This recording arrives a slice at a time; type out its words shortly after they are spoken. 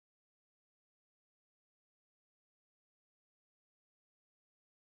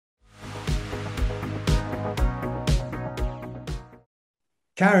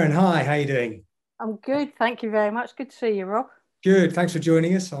Karen, hi, how you doing? I'm good, thank you very much. Good to see you, Rob. Good, thanks for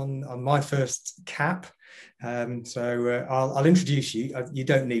joining us on my first cap. I'll introduce you. You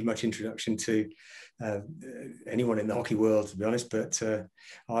don't need much introduction to uh, anyone in the hockey world, to be honest, but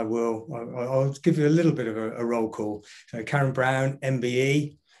I will. I'll give you a little bit of a roll call. So Karen Brown,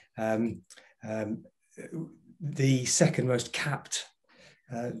 MBE, um, um, the second most capped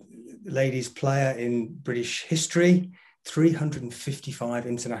uh, ladies player in British history, 355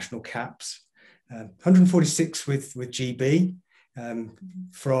 international caps, 146 with GB.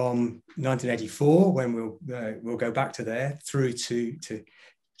 From 1984, when we'll go back to there, through to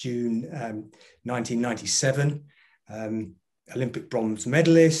June 1997. Olympic bronze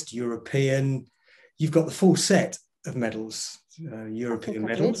medalist, European. You've got the full set of medals, European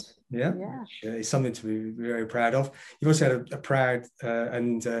medals. Yeah, yeah. Which is something to be very proud of. You've also had a proud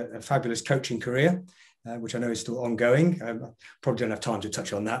and a fabulous coaching career. Which I know is still ongoing. Probably don't have time to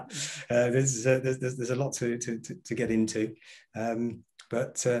touch on that. There's a lot to get into,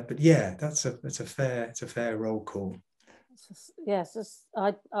 but yeah, that's a fair roll call. Yes,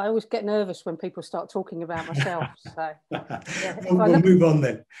 I always get nervous when people start talking about myself. So yeah, we'll move on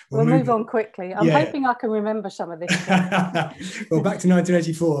then. We'll move on quickly. I'm yeah. hoping I can remember some of this. Well, back to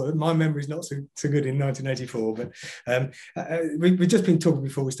 1984. My memory is not so good in 1984, but we've just been talking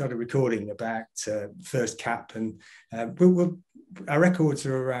before we started recording about first cap, and our records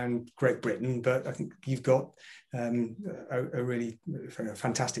are around Great Britain, but I think you've got a really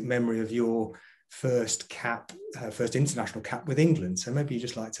fantastic memory of your first cap, first international cap with England. So maybe you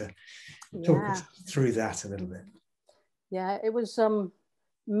just like to talk us through that a little bit. Yeah, it was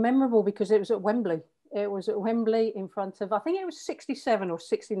memorable because it was at Wembley. It was at Wembley in front of, I think it was 67 or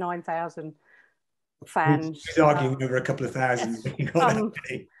 69,000 fans. He's arguing over a couple of thousand.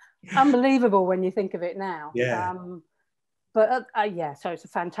 Unbelievable when you think of it now. Yeah. Yeah, so it's a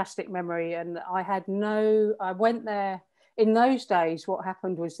fantastic memory. And I went there in those days. What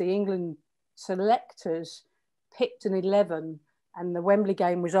happened was the England selectors picked an 11, and the Wembley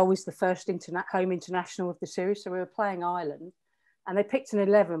game was always the first home international of the series. So we were playing Ireland, and they picked an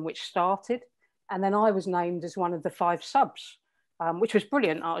 11 which started, and then I was named as one of the 5 subs, which was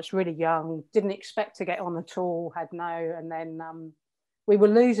brilliant. I was really young, didn't expect to get on at all, and then we were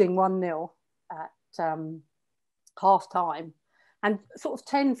losing 1-0 at half time. And sort of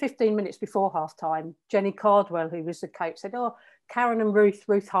 10, 15 minutes before half time, Jenny Cardwell, who was the coach, said, "Oh, Karen and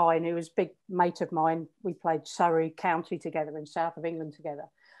Ruth Hine, who was a big mate of mine, we played Surrey County together in south of England together."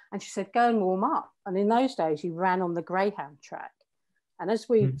 And she said, "Go and warm up." And in those days, you ran on the Greyhound track. And as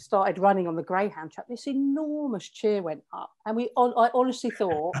we started running on the Greyhound track, this enormous cheer went up. And I honestly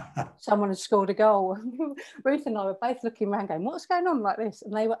thought someone had scored a goal. Ruth and I were both looking around going, "What's going on like this?"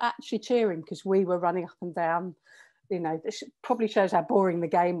 And they were actually cheering because we were running up and down. You know, this probably shows how boring the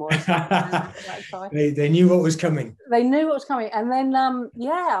game was. They knew what was coming. They knew what was coming. And then,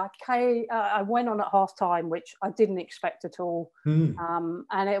 I went on at half time, which I didn't expect at all.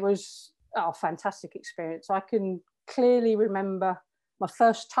 And it was a fantastic experience. I can clearly remember my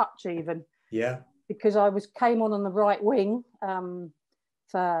first touch even. Yeah. Because I came on the right wing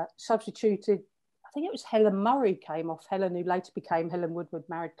for substituted. I think it was Helen Murray came off. Helen, who later became Helen Woodward,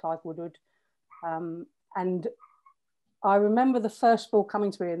 married Clive Woodward. And I remember the first ball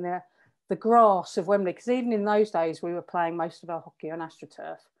coming to me in the grass of Wembley, because even in those days we were playing most of our hockey on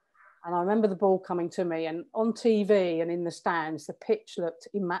AstroTurf. And I remember the ball coming to me, and on TV and in the stands, the pitch looked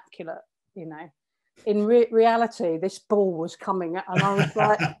immaculate, you know. In reality, this ball was coming, and I was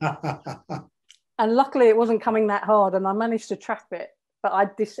like, and luckily it wasn't coming that hard, and I managed to trap it. But I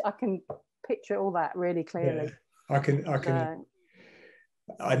can picture all that really clearly. Yeah,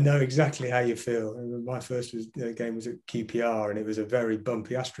 I know exactly how you feel. My first game was at QPR, and it was a very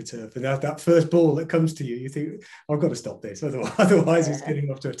bumpy AstroTurf. And that first ball that comes to you, you think, "I've got to stop this, otherwise it's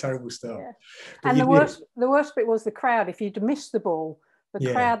getting off to a terrible start." Yeah. And the worst bit was the crowd. If you'd missed the ball,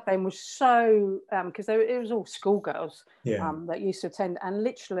 the crowd then was so because it was all schoolgirls that used to attend, and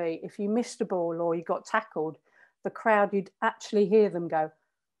literally, if you missed a ball or you got tackled, the crowd, you'd actually hear them go,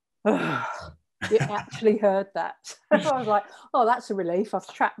 "Ugh." You actually heard that. I was like, "Oh, that's a relief. I've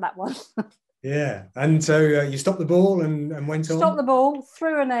trapped that one." Yeah. And so you stopped the ball and went on? Stopped the ball,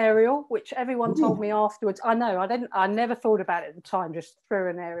 threw an aerial, which everyone told me afterwards. I know, I never thought about it at the time, just threw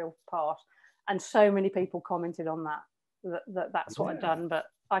an aerial pass. And so many people commented on that's what I'd done. But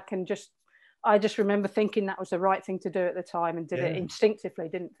I just remember thinking that was the right thing to do at the time, and did it instinctively,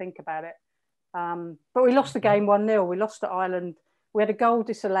 didn't think about it. But we lost the game 1-0. We lost to Ireland. We had a goal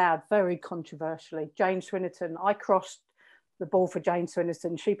disallowed, very controversially. Jane Swinnerton, I crossed the ball for Jane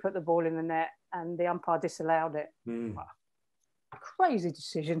Swinnerton. She put the ball in the net, and the umpire disallowed it. crazy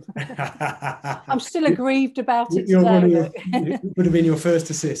decision. I'm still aggrieved about it You're one today. it would have been your first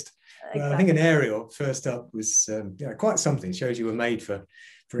assist. Exactly. I think an aerial first up was quite something. It shows you were made for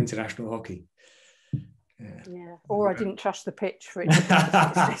international hockey. Yeah. Or I didn't trust the pitch for it to get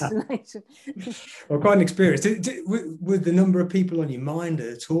to its destination. Well, quite an experience. With the number of people on your mind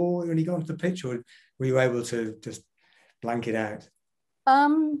at all when you got onto the pitch, or were you able to just blank it out?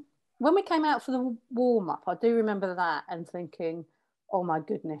 When we came out for the warm-up, I do remember that and thinking, oh my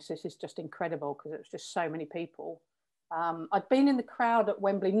goodness, this is just incredible, because it was just so many people. I'd been in the crowd at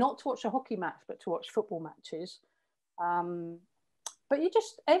Wembley, not to watch a hockey match, but to watch football matches. But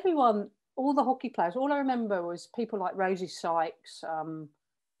everyone, all the hockey players, all I remember was people like Rosie Sykes,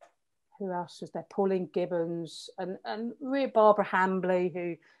 who else was there? Pauline Gibbons and Barbara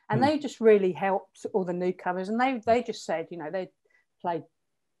Hambley, they just really helped all the newcomers. And they just said, they played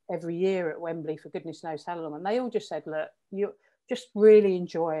every year at Wembley for goodness knows how long. And they all just said, look, you just really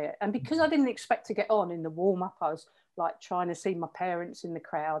enjoy it. And because I didn't expect to get on in the warm-up, I was like trying to see my parents in the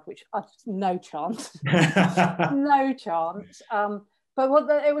crowd, which no chance, no chance.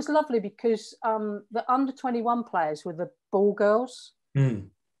 But it was lovely because the under-21 players were the ball girls. And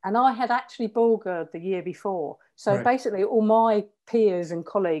I had actually ball girled the year before. So basically all my peers and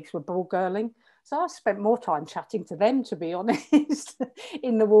colleagues were ball girling. So I spent more time chatting to them, to be honest,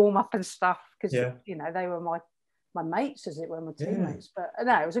 in the warm-up and stuff, because, they were my mates, as it were, my teammates. But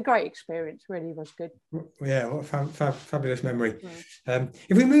no, it was a great experience, really was good. Yeah, what a fabulous memory.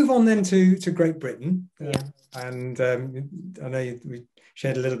 If we move on then to Great Britain, and I know we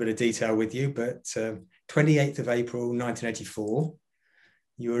shared a little bit of detail with you, but 28th of April 1984,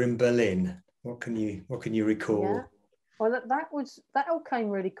 you were in Berlin. What can you recall? Yeah. Well, that all came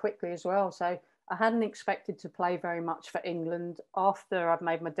really quickly as well. So I hadn't expected to play very much for England. After I'd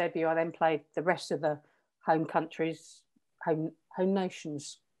made my debut, I then played the rest of the home countries, home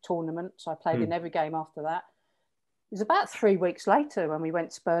nations tournament. So I played in every game after that. It was about 3 weeks later when we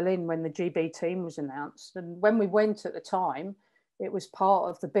went to Berlin, when the GB team was announced. And when we went at the time, it was part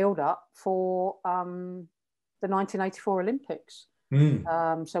of the build-up for the 1984 Olympics.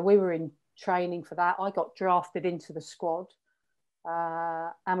 So we were in training for that. I got drafted into the squad,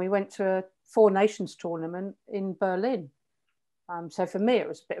 and we went to a Four Nations tournament in Berlin. So for me, it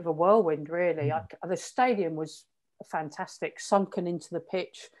was a bit of a whirlwind, really. The stadium was fantastic, sunken into the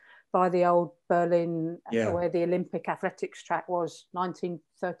pitch by the old Berlin, where the Olympic athletics track was,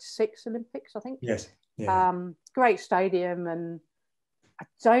 1936 Olympics, I think. Yes. Yeah. Great stadium. And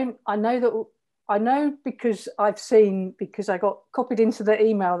I know because I got copied into the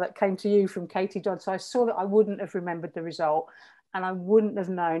email that came to you from Katie Dodd. So I saw that I wouldn't have remembered the result, and I wouldn't have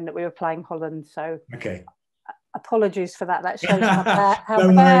known that we were playing Holland. So apologies for that. That shows how bad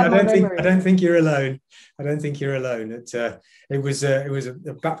my memory. I don't think you're alone. It was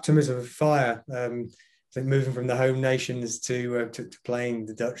a baptism of fire. I think moving from the home nations to playing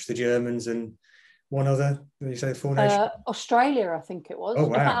the Dutch, the Germans, and one other. Did you say Four Nations? Australia, I think it was. Oh,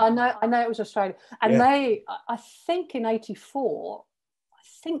 wow. In fact, I know it was Australia. And I think in '84, I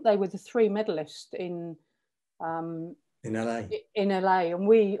think they were the three medalists in LA. In LA, and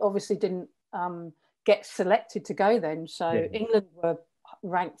we obviously didn't get selected to go then. So England were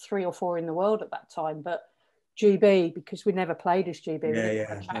ranked 3 or 4 in the world at that time, but GB, because we never played as GB, we didn't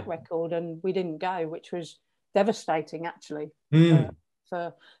have a track record, and we didn't go, which was devastating actually.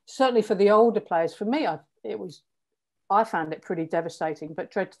 For certainly for the older players. For me, I found it pretty devastating, but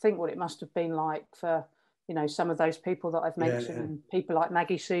dread to think what it must have been like for some of those people that I've mentioned, people like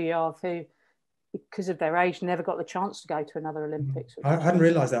Maggie Suyov, who, because of their age, never got the chance to go to another Olympics. I hadn't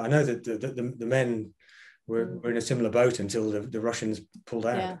realised that. I know that the men were in a similar boat until the Russians pulled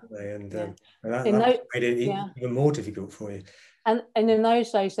out, and that made it even more difficult for you. And in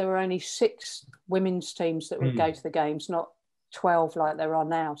those days, there were only 6 women's teams that would go to the games, not 12 like there are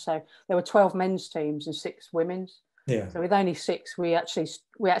now. So there were 12 men's teams and 6 women's. So with only 6, we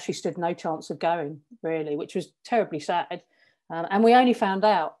actually stood no chance of going, really, which was terribly sad. And we only found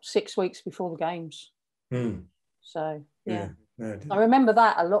out 6 weeks before the games. So I remember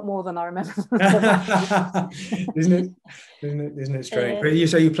that a lot more than I remember. Isn't it strange?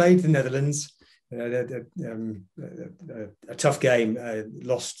 But you played the Netherlands. A tough game.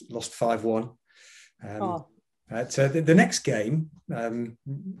 Lost 5-1. So the next game,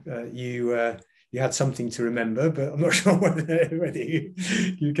 you had something to remember, but I'm not sure whether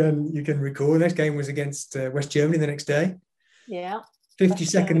you can recall. The next game was against West Germany the next day.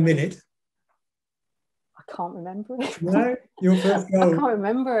 52nd minute. I can't remember it. No, your first goal. I can't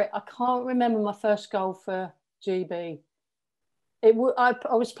remember it. I can't remember my first goal for GB. I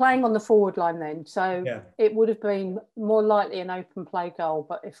was playing on the forward line then, so Yeah. it would have been more likely an open play goal.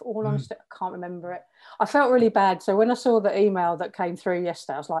 But if all honesty, I can't remember it. I felt really bad. So when I saw the email that came through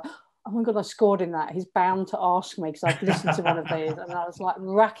yesterday, I was like, oh my God, I scored in that. He's bound to ask me because I've listened to one of these, and I was like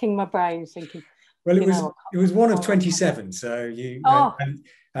racking my brains thinking, Well, you know, it was one of 27. So you oh,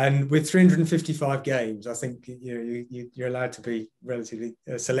 and with 355 games, I think you're allowed to be relatively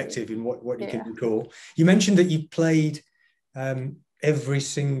selective in what you can recall. You mentioned that you played every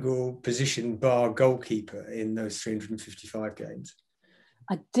single position bar goalkeeper in those 355 games.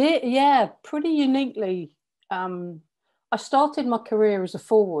 I did, yeah, pretty uniquely. I started my career as a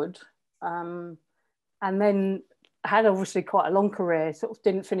forward, and then had obviously quite a long career. Sort of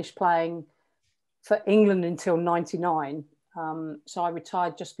didn't finish playing for England until '99. So I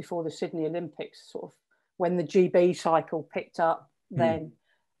retired just before the Sydney Olympics, sort of when the GB cycle picked up then.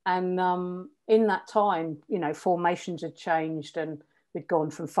 And in that time, formations had changed, and we'd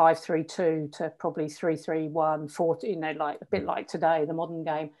gone from 5-3-2 to probably 3-3-1, 4, like a bit like today, the modern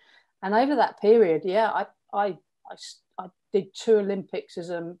game. And over that period, I did 2 Olympics as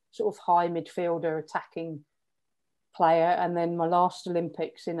a sort of high midfielder attacking player. And then my last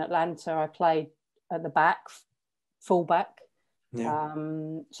Olympics in Atlanta, I played at the back, fullback. Yeah.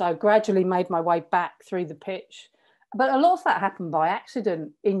 So I gradually made my way back through the pitch. But a lot of that happened by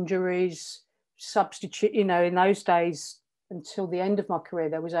accident, injuries, substitute, in those days, until the end of my career,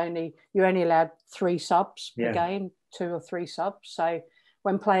 you're only allowed 3 subs per game, 2 or 3 subs. So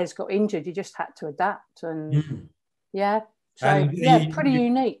when players got injured, you just had to adapt. And pretty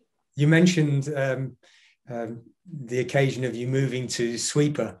unique. You mentioned the occasion of you moving to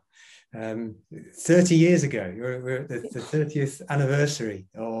sweeper 30 years ago. We're at the 30th anniversary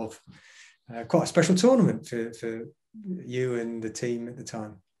of quite a special tournament for you and the team at the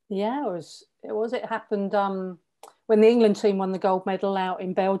time. Yeah, it happened when the England team won the gold medal out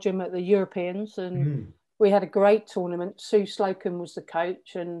in Belgium at the Europeans, and we had a great tournament. Sue Slocum was the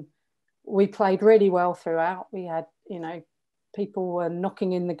coach, and we played really well throughout. We had, people were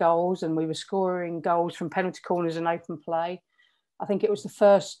knocking in the goals, and we were scoring goals from penalty corners and open play. I think it was the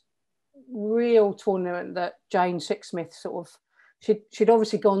first real tournament that Jane Sixsmith she'd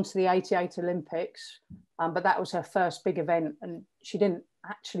obviously gone to the 88 Olympics, but that was her first big event, and she didn't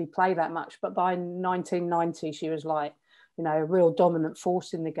actually play that much. But by 1990, she was like, a real dominant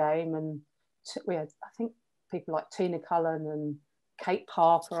force in the game. And we had, I think, people like Tina Cullen and Kate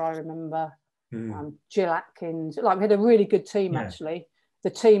Parker, I remember, Jill Atkins. Like, we had a really good team, actually.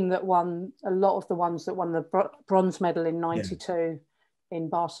 The team that won, a lot of the ones that won the bronze medal in 92 in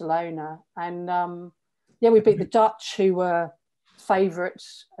Barcelona. And we beat the Dutch, who were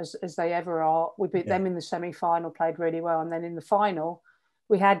favourites as they ever are. We beat them in the semi-final, played really well. And then in the final,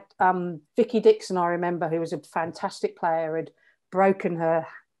 we had Vicky Dixon, I remember, who was a fantastic player, had broken her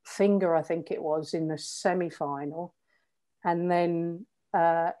finger, I think it was, in the semi-final. And then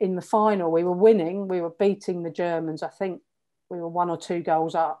in the final, we were winning. We were beating the Germans. I think we were 1 or 2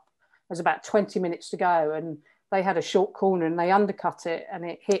 goals up. There's about 20 minutes to go, and they had a short corner and they undercut it, and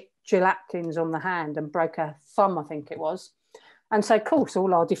it hit Jill Atkins on the hand and broke her thumb, I think it was. And so, of course,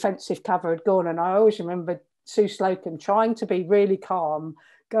 all our defensive cover had gone. And I always remember Sue Slocum trying to be really calm,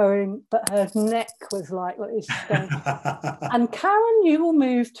 going, but her neck was like this. And Karen, you will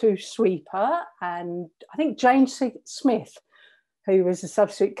move to sweeper. And I think Jane Smith, who was a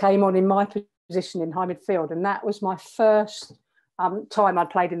substitute, came on in my position in high midfield. And that was my first time I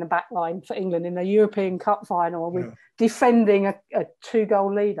played in the back line for England in the European Cup final, with defending a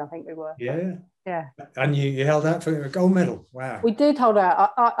 2-goal lead, I think we were. Yeah. Yeah. And you held out for a gold medal. Wow. We did hold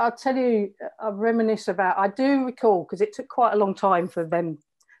out. I'll tell you, I reminisce about, I do recall, because it took quite a long time for them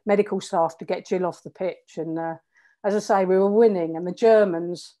medical staff to get Jill off the pitch. And as I say, we were winning, and the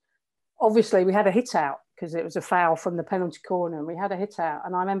Germans, obviously we had a hit out because it was a foul from the penalty corner, and we had a hit out.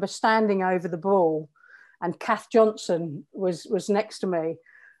 And I remember standing over the ball, and Kath Johnson was next to me.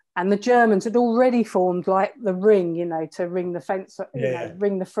 And the Germans had already formed like the ring, to ring the fence,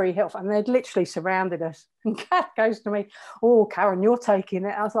 ring the free hit off. And they'd literally surrounded us. And Kath goes to me, "Oh, Karen, you're taking it."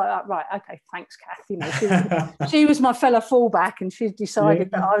 I was like, right, okay, thanks, Kath. She was my fellow fullback, and she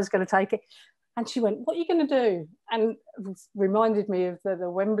decided that I was going to take it. And she went, "What are you going to do?" And reminded me of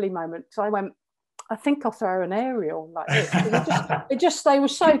the Wembley moment. So I went, "I think I'll throw an aerial like this." They were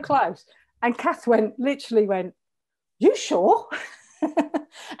so close. And Kath literally went, "You sure?"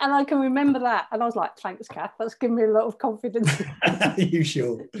 And I can remember that, and I was like, "Thanks, Kath. That's given me a lot of confidence." You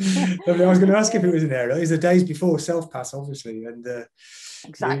sure? I was going to ask if it was an aerial. It was the days before self pass, obviously, and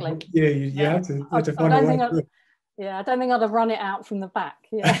exactly. You had to find a way. Yeah, I don't think I'd have run it out from the back.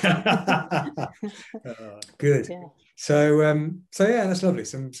 Yeah. Good. Yeah. So yeah, that's lovely.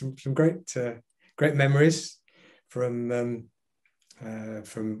 Some great memories from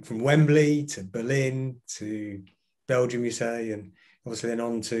Wembley to Berlin to Belgium, you say, and obviously then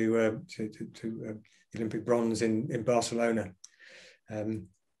on to the Olympic bronze in Barcelona.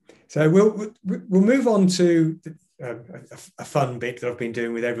 So we'll move on to a fun bit that I've been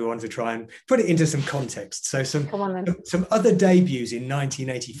doing with everyone to try and put it into some context. So some other debuts in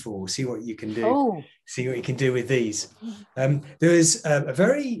 1984. See what you can do. Oh. See what you can do with these. There was a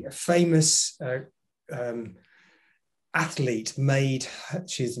very famous athlete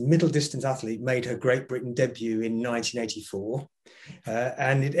she's a middle distance athlete, made her Great Britain debut in 1984.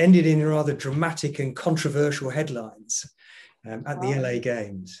 And it ended in rather dramatic and controversial headlines at the LA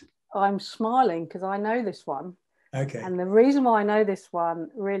Games. I'm smiling because I know this one. Okay. And the reason why I know this one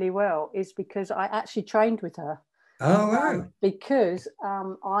really well is because I actually trained with her. Oh, wow. Because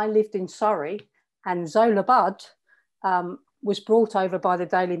I lived in Surrey, and Zola Budd was brought over by the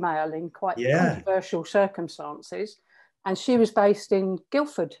Daily Mail in quite controversial circumstances. And she was based in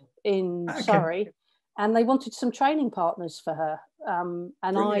Guildford in Surrey, and they wanted some training partners for her. And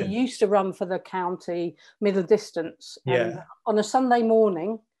brilliant. I used to run for the county middle distance. And on a Sunday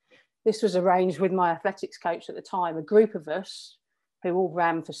morning, this was arranged with my athletics coach at the time, a group of us who all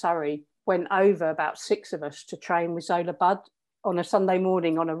ran for Surrey went over, about 6 of us, to train with Zola Budd on a Sunday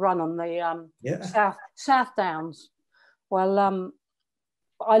morning on a run on the South Downs. Well,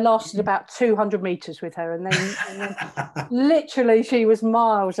 I lasted about 200 metres with her, and then literally she was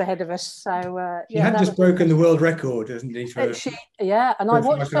miles ahead of us. So she had just broken the world record, hasn't she? And I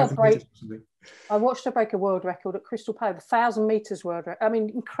watched her break. I watched her break a world record at Crystal Palace, 1,000 metres world record. I mean,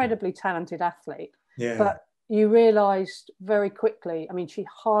 incredibly talented athlete. Yeah. But you realised very quickly, I mean, she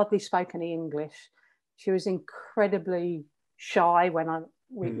hardly spoke any English. She was incredibly shy when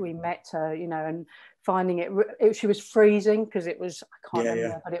we met her, you know, and finding it she was freezing because it was, I can't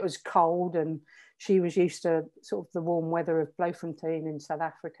remember, but it was cold, and she was used to sort of the warm weather of Bloemfontein in South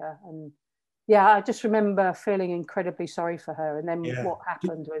Africa. And I just remember feeling incredibly sorry for her. And then what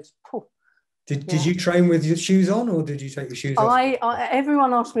happened was, Did you train with your shoes on, or did you take your shoes off?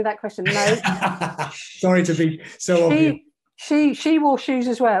 Everyone asked me that question. No. Sorry to be so obvious. She wore shoes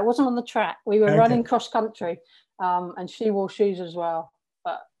as well. It wasn't on the track. We were running cross country, and she wore shoes as well.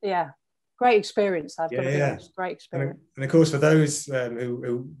 But great experience. I've got to be honest. Great experience. And of course, for those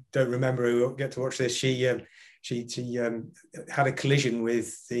who don't remember, who get to watch this, she had a collision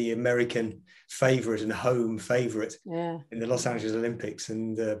with the American favourite and home favourite in the Los Angeles Olympics,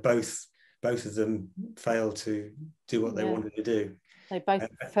 and both of them failed to do what they wanted to do. They both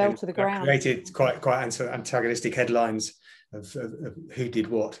fell to the ground. Created quite antagonistic headlines of who did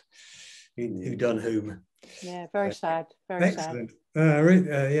what, who done whom. Yeah, very sad. Very excellent.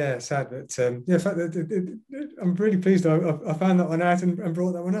 Sad. Sad, but in fact, I'm really pleased I found that one out and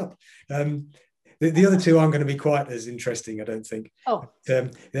brought that one up. The other two aren't going to be quite as interesting, I don't think. Oh. So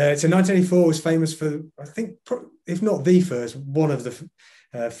 1984 was famous for, I think, if not the first, one of the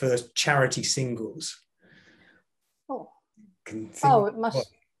first charity singles. It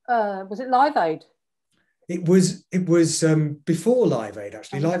must. Was it Live Aid? It was before Live Aid,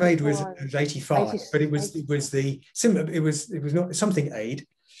 actually. Live Aid was 85, but it was not something Aid,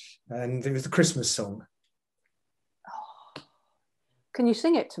 and it was the Christmas song. Can you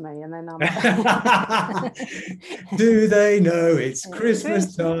sing it to me? And then do they know it's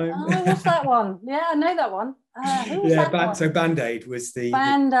Christmas time? Oh, what's that one? Yeah, I know that one. Who was that one? So Band-Aid was the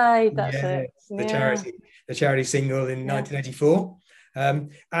Band-Aid. That's it. The charity single in 1984.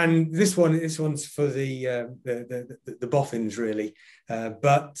 And this one's for the boffins, really.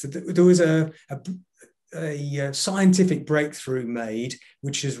 But there was a scientific breakthrough made,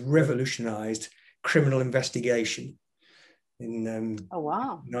 which has revolutionised criminal investigation in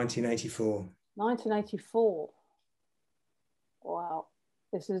 1984. 1984. Wow,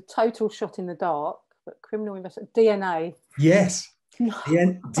 this is a total shot in the dark. But criminal investigation, DNA. Yes,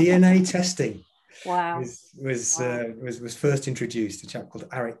 DNA testing. Wow. Was first introduced. A chap called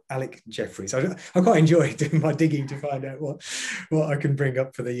Alec Jeffreys. I quite enjoy doing my digging to find out what I can bring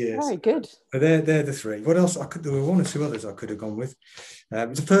up for the years. Very good. So they're the three. What else? There were one or two others I could have gone with. It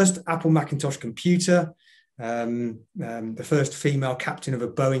was the first Apple Macintosh computer. The first female captain of a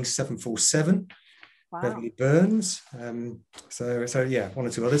Boeing 747. Wow. Beverly Burns. So one or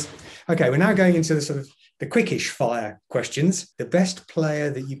two others. Okay, we're now going into the sort of the quickish fire questions. The best player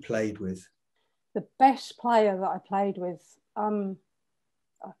that you played with. The best player that I played with, I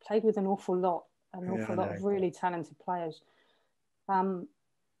played with an awful lot of really talented players. And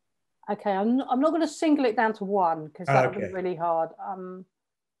Okay, I'm not going to single it down to one because that would be Okay. really hard.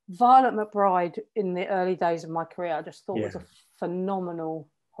 Violet McBride in the early days of my career, I just thought was a phenomenal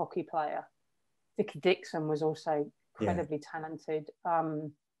hockey player. Vicky Dixon was also incredibly talented.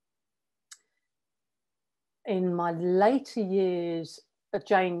 In my later years,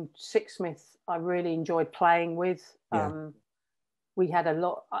 Jane Sixsmith, I really enjoyed playing with. We had a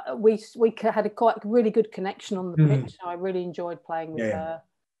lot. We had a quite really good connection on the pitch. So I really enjoyed playing with her.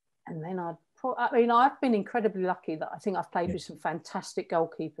 And then I've been incredibly lucky that I think I've played with some fantastic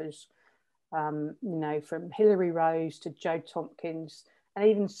goalkeepers. You know, from Hilary Rose to Jo Tompkins, and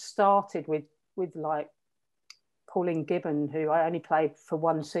even started with like Pauline Gibbon, who I only played for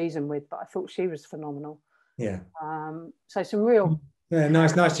one season with, but I thought she was phenomenal. So some real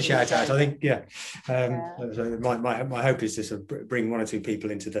nice to shout out. I think so my hope is to sort of bring one or two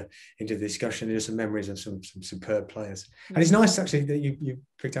people into the discussion. There's some memories of some superb players, and it's nice actually that you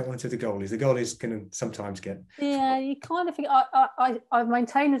picked out one of the goalies. The goalies can sometimes get you kind of think I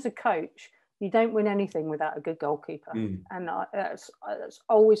maintain as a coach, you don't win anything without a good goalkeeper, and that's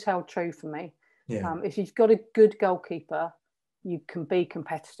always held true for me. If you've got a good goalkeeper, you can be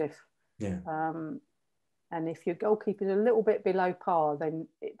competitive. And if your goalkeeper is a little bit below par, then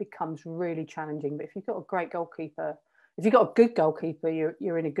it becomes really challenging. But if you've got a great goalkeeper, if you've got a good goalkeeper,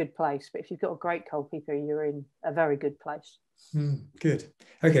 you're in a good place. But if you've got a great goalkeeper, you're in a very good place. Good.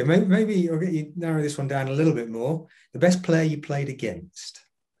 Okay, maybe I'll get you narrow this one down a little bit more. The best player you played against?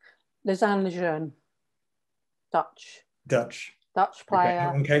 Lausanne Lejeune, Dutch player. Okay,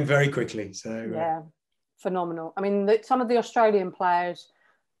 that one came very quickly. So phenomenal. I mean, some of the Australian players,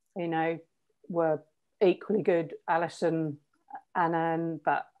 you know, were equally good, Alison, Annan,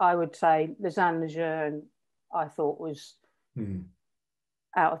 but I would say Lausanne Lejeune, I thought was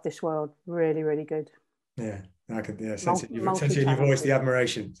out of this world. Really, really good. Yeah, I could sense it in your voice, the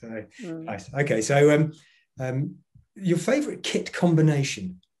admiration. So nice. Okay, so your favourite kit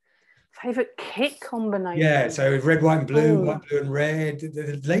combination? Favourite kit combination? Yeah, so red, white, and blue, white, blue, and red.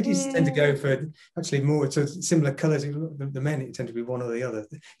 The ladies tend to go for actually more sort of similar colours. The men it tend to be one or the other.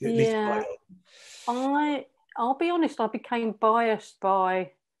 I'll be honest, I became biased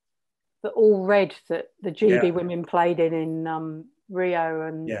by the all red that the GB women played in Rio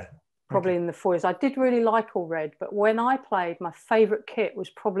and probably in the fours. I did really like all red, but when I played, my favourite kit was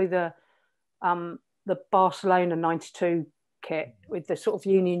probably the Barcelona '92 kit with the sort of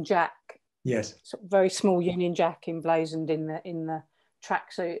Union Jack. Yes. Sort of very small Union Jack emblazoned in the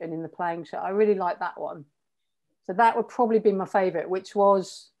tracksuit and in the playing shirt. I really like that one. So that would probably be my favourite, which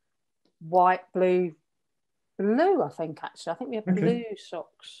was white, blue, I think, actually. I think we have blue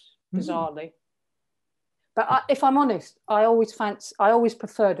socks, bizarrely. But if I'm honest, I always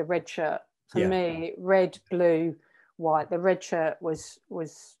preferred a red shirt. For me, red, blue, white. The red shirt was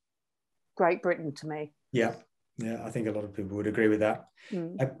Great Britain to me. Yeah, I think a lot of people would agree with that.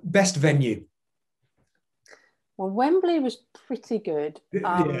 Best venue? Well, Wembley was pretty good.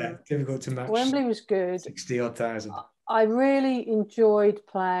 Difficult to match. Wembley was good. 60-odd thousand. I really enjoyed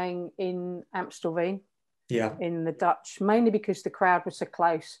playing in Amstelveen. In the Dutch, mainly because the crowd was so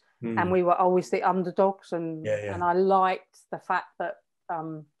close and we were always the underdogs, and I liked the fact that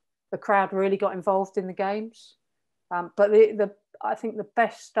the crowd really got involved in the games. But I think the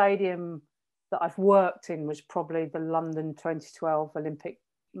best stadium that I've worked in was probably the London 2012 Olympic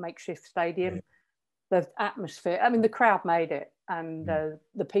makeshift stadium. The atmosphere, I mean, the crowd made it and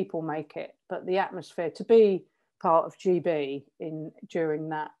the people make it, but the atmosphere, to be part of GB during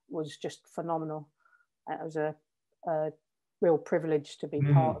that was just phenomenal. It was a real privilege to be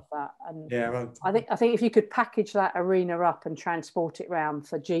part of that. And I think if you could package that arena up and transport it around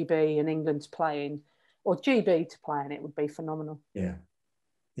for GB and England to play in, or GB to play in, it would be phenomenal.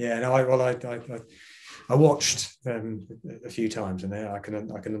 No, I watched a few times, and I can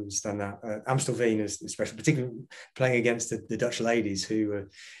understand that. Amstelveen is special, particularly playing against the Dutch ladies who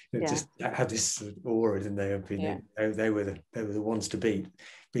just had this aura, didn't they? They were the ones to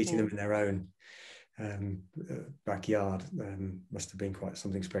beating them in their own backyard. Must have been quite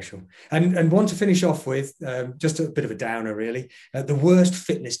something special. And one to finish off with, just a bit of a downer, really. The worst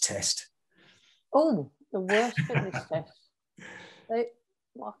fitness test. Oh, the worst fitness test.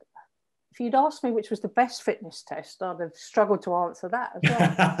 If you'd asked me which was the best fitness test, I'd have struggled to answer that as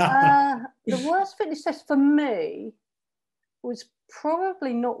well. The worst fitness test for me was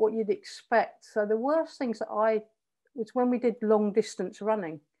probably not what you'd expect. So the worst things that was when we did long distance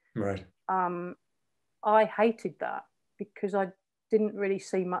running. Right. I hated that because I didn't really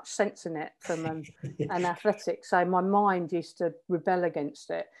see much sense in it from an athletic. So my mind used to rebel against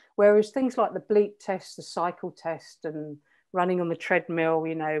it. Whereas things like the bleep test, the cycle test, and running on the treadmill,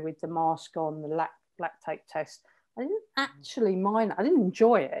 you know, with the mask on, the lactate test. I didn't actually mind. I didn't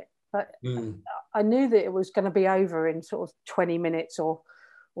enjoy it, but I knew that it was going to be over in sort of 20 minutes or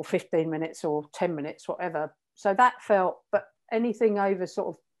 15 minutes or 10 minutes, whatever. So that felt, but anything over sort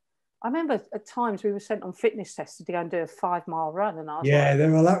of, I remember at times we were sent on fitness tests to go and do a 5-mile run, and I was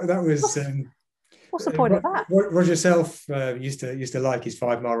like, that was. What's the point of that? Roger Self used to like his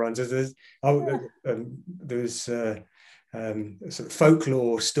 5-mile runs. There's a sort of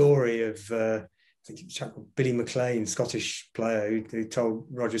folklore story of I think Billy McLean, Scottish player, who told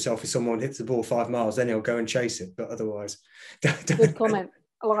Roger Self, if someone hits the ball 5 miles, then he'll go and chase it, but otherwise. Good comment.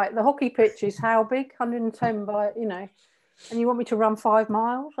 Like, the hockey pitch is how big? 110 by, you know, and you want me to run 5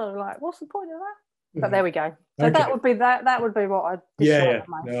 miles? I was like, what's the point of that? But there we go. So okay. That would be what I'd dislike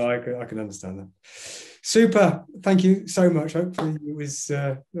most. No, I can understand that. Super. Thank you so much. Hopefully it was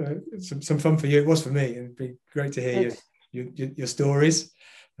some fun for you. It was for me. It'd be great to hear your stories.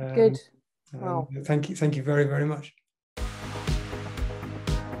 Good. Well, thank you very, very much.